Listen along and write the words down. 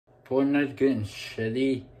Fortnite's getting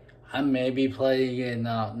shitty. I may be playing it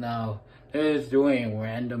now. They're just doing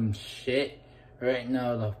random shit. Right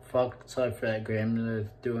now, the fuck, sorry for that grammar, is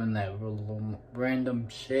doing that random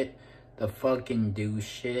shit. The fucking do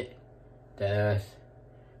shit. They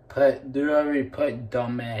already put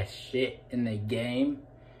dumbass shit in the game.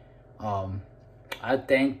 I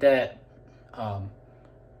think that, I'm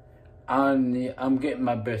getting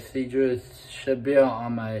my procedures, should be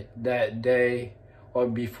on that day or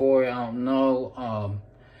before, I don't know.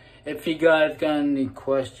 If you guys got any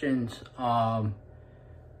questions,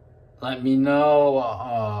 let me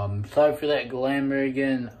know. Sorry for that glamour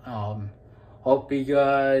again. Hope you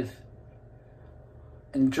guys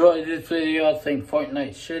enjoyed this video. I think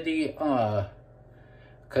Fortnite's shitty,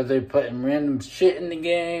 cause they're putting random shit in the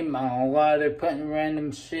game. I don't know why they're putting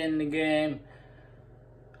random shit in the game.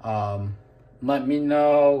 Let me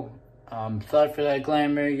know. Sorry for that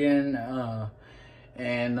glamour again.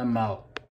 And I'm out.